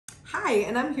Hi,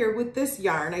 and I'm here with this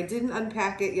yarn. I didn't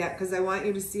unpack it yet because I want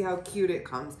you to see how cute it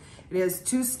comes. It has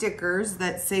 2 stickers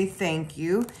that say thank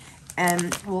you,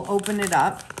 and we'll open it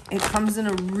up. It comes in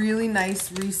a really nice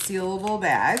resealable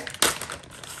bag.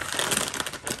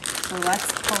 So let's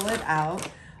pull it out.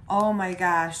 Oh my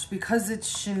gosh, because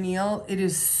it's chenille, it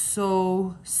is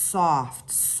so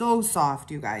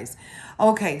soft, you guys.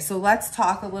 Okay, so let's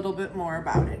talk a little bit more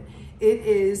about it. It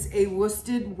is a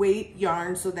worsted weight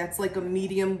yarn, so that's like a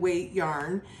medium weight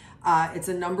yarn. It's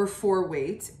a number 4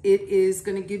 weight. It is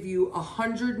gonna give you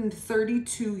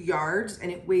 132 yards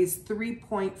and it weighs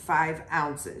 3.5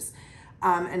 ounces.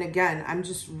 And again, I'm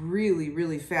just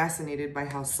really fascinated by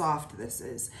how soft this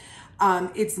is.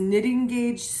 It's knitting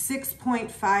gauge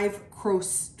 6.5,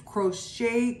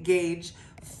 crochet gauge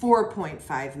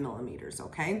 4.5 millimeters,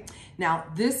 okay? Now,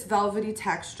 this velvety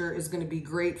texture is gonna be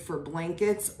great for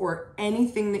blankets or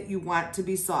anything that you want to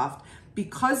be soft.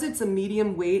 Because it's a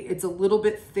medium weight, it's a little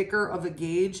bit thicker of a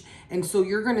gauge, and so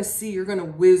you're gonna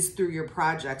whiz through your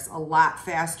projects a lot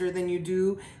faster than you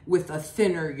do with a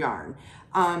thinner yarn.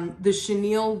 The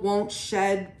chenille won't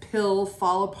shed, pill,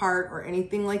 fall apart, or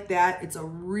anything like that. It's a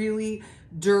really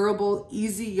durable,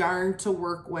 easy yarn to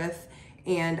work with,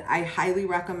 and I highly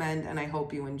recommend, and I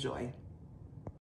hope you enjoy.